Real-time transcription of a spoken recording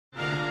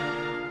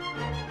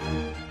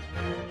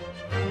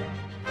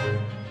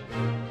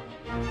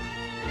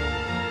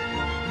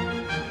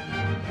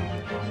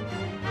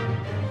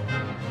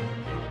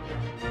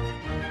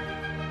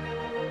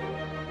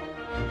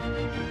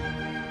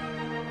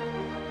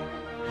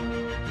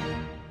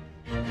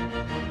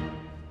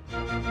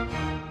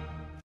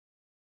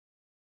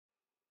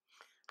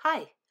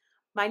Hi,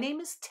 my name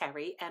is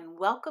Terry and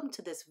welcome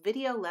to this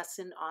video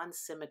lesson on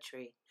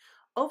symmetry.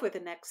 Over the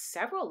next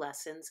several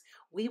lessons,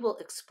 we will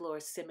explore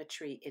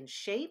symmetry in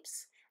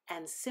shapes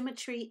and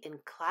symmetry in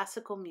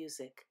classical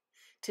music.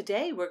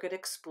 Today, we're going to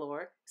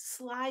explore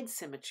slide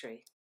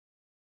symmetry.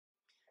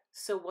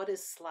 So what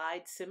is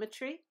slide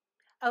symmetry?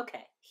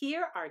 Okay,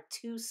 here are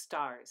two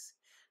stars.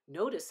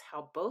 Notice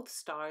how both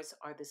stars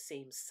are the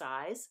same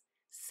size,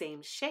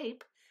 same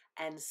shape,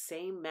 and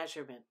same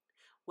measurement.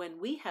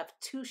 When we have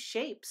two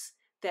shapes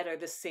that are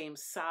the same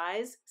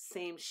size,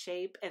 same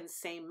shape, and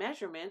same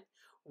measurement,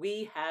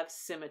 we have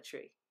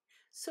symmetry.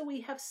 So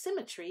we have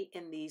symmetry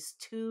in these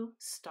two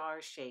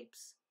star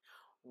shapes.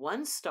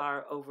 One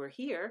star over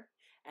here,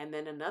 and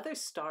then another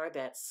star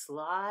that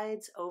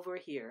slides over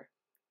here.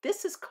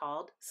 This is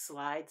called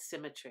slide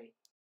symmetry.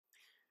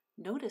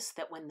 Notice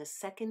that when the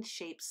second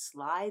shape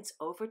slides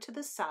over to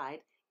the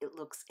side, it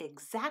looks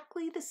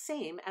exactly the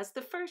same as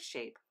the first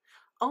shape,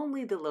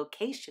 only the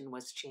location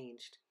was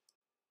changed.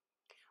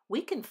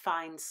 We can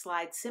find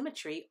slide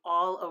symmetry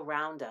all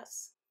around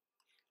us.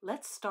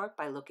 Let's start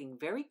by looking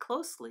very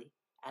closely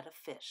at a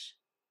fish.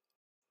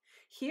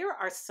 Here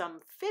are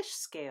some fish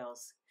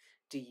scales.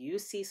 Do you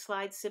see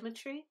slide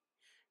symmetry?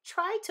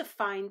 Try to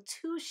find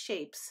two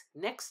shapes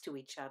next to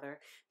each other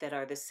that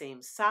are the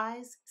same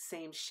size,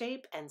 same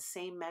shape, and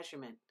same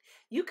measurement.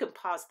 You can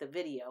pause the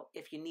video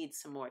if you need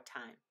some more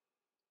time.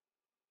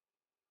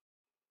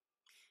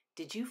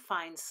 Did you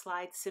find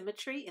slide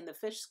symmetry in the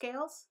fish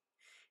scales?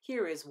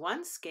 Here is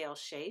one scale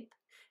shape,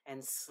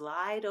 and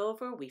slide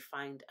over we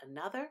find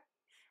another,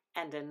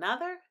 and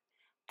another,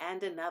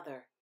 and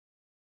another.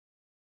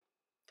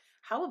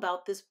 How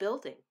about this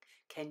building?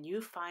 Can you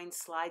find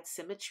slide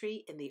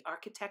symmetry in the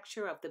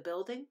architecture of the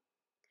building?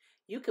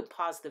 You can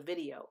pause the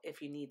video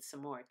if you need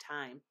some more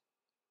time.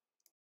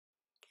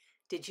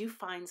 Did you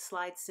find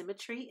slide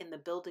symmetry in the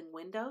building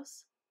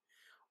windows?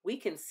 We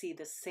can see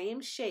the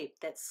same shape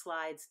that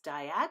slides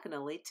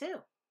diagonally too.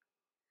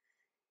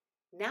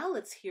 Now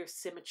let's hear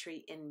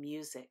symmetry in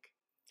music.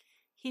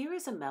 Here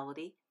is a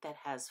melody that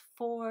has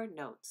 4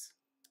 notes.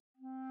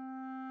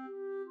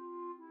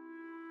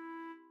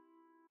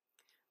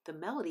 The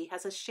melody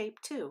has a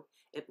shape too.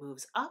 It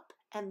moves up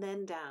and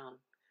then down,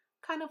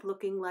 kind of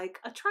looking like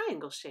a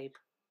triangle shape.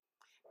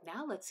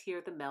 Now let's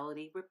hear the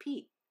melody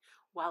repeat.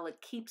 While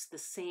it keeps the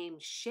same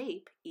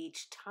shape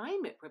each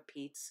time it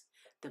repeats,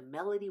 the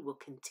melody will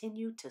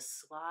continue to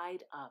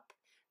slide up.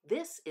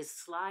 This is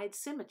slide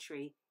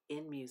symmetry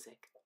in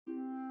music.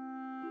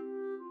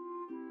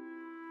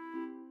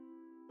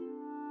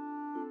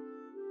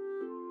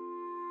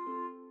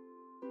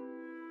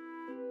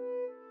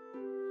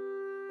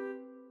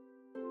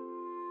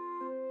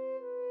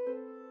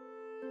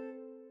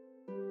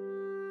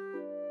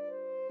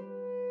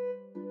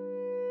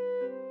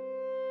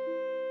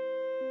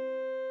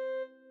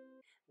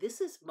 This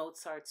is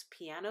Mozart's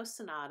piano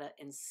sonata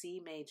in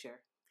C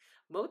major.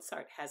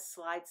 Mozart has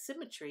slide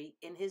symmetry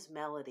in his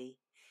melody.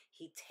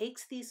 He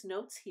takes these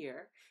notes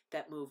here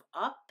that move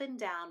up and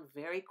down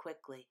very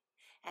quickly,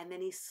 and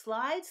then he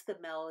slides the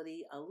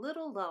melody a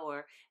little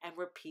lower and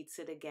repeats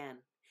it again.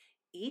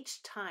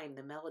 Each time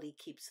the melody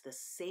keeps the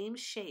same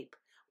shape,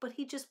 but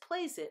he just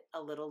plays it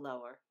a little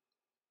lower.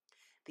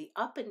 The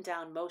up and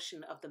down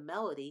motion of the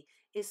melody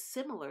is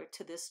similar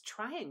to this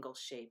triangle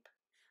shape.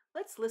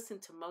 Let's listen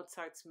to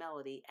Mozart's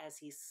melody as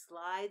he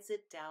slides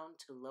it down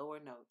to lower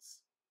notes.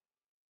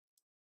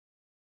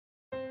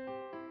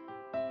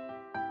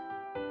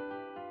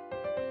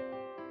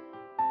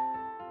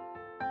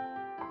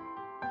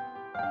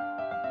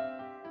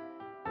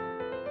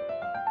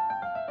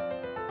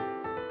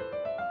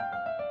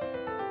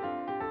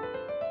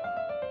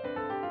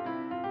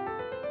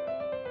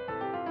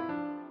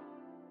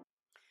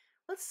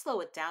 Let's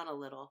slow it down a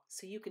little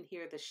so you can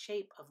hear the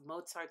shape of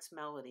Mozart's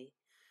melody.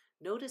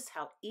 Notice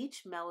how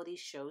each melody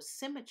shows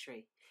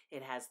symmetry.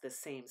 It has the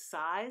same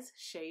size,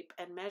 shape,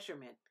 and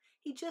measurement.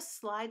 He just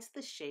slides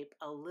the shape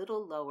a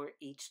little lower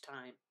each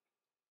time.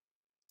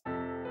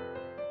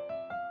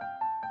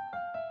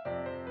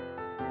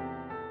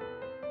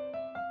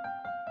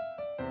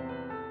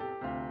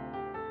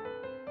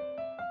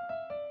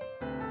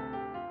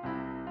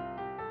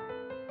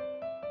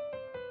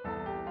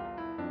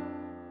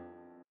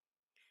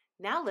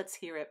 Now let's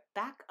hear it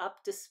back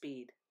up to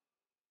speed.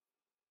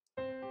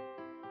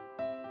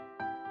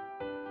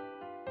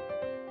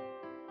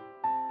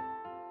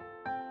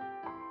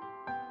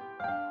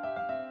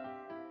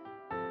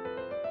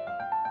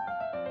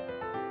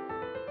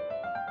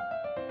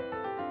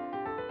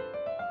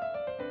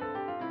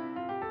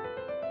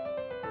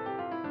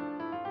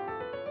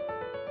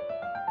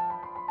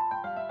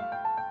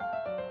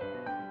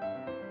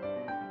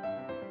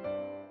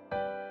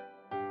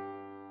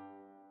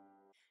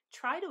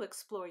 Try to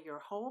explore your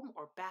home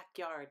or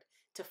backyard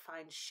to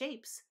find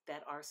shapes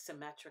that are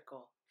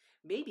symmetrical.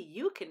 Maybe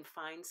you can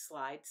find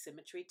slide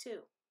symmetry too.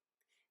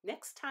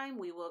 Next time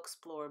we will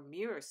explore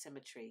mirror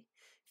symmetry.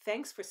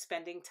 Thanks for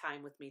spending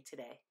time with me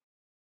today.